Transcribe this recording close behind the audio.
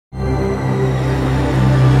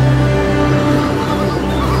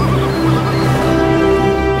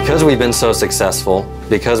Because we've been so successful,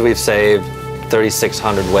 because we've saved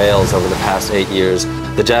 3,600 whales over the past 8 years,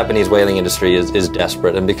 the Japanese whaling industry is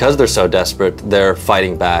desperate. And because they're so desperate, they're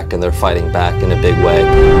fighting back, and they're fighting back in a big way.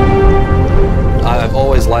 I've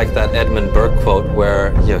always liked that Edmund Burke quote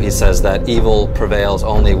where he says that evil prevails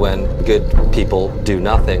only when good people do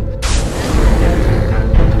nothing.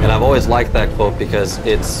 And I've always liked that quote because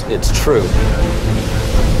it's true.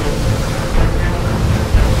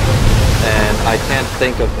 And I can't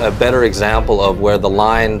think of a better example of where the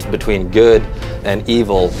line between good and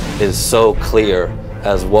evil is so clear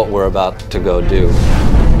as what we're about to go do.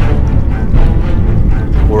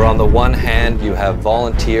 Where on the one hand you have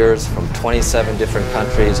volunteers from 27 different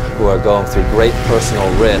countries who are going through great personal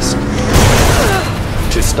risk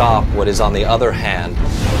to stop what is on the other hand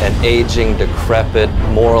an aging, decrepit,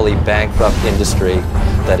 morally bankrupt industry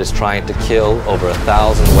that is trying to kill over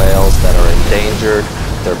 1,000 whales that are endangered,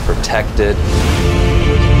 they're protected.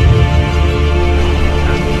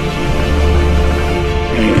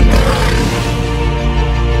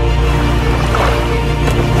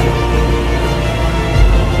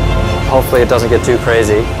 Hopefully it doesn't get too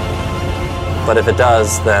crazy, but if it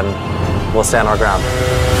does, then we'll stand our ground.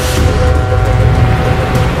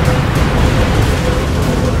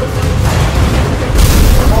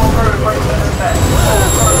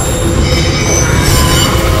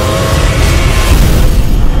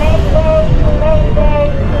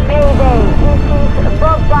 Mayday, this is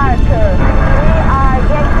Bob Barker. We are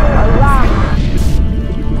getting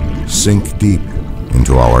alarmed. Sink deep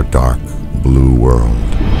into our dark blue world.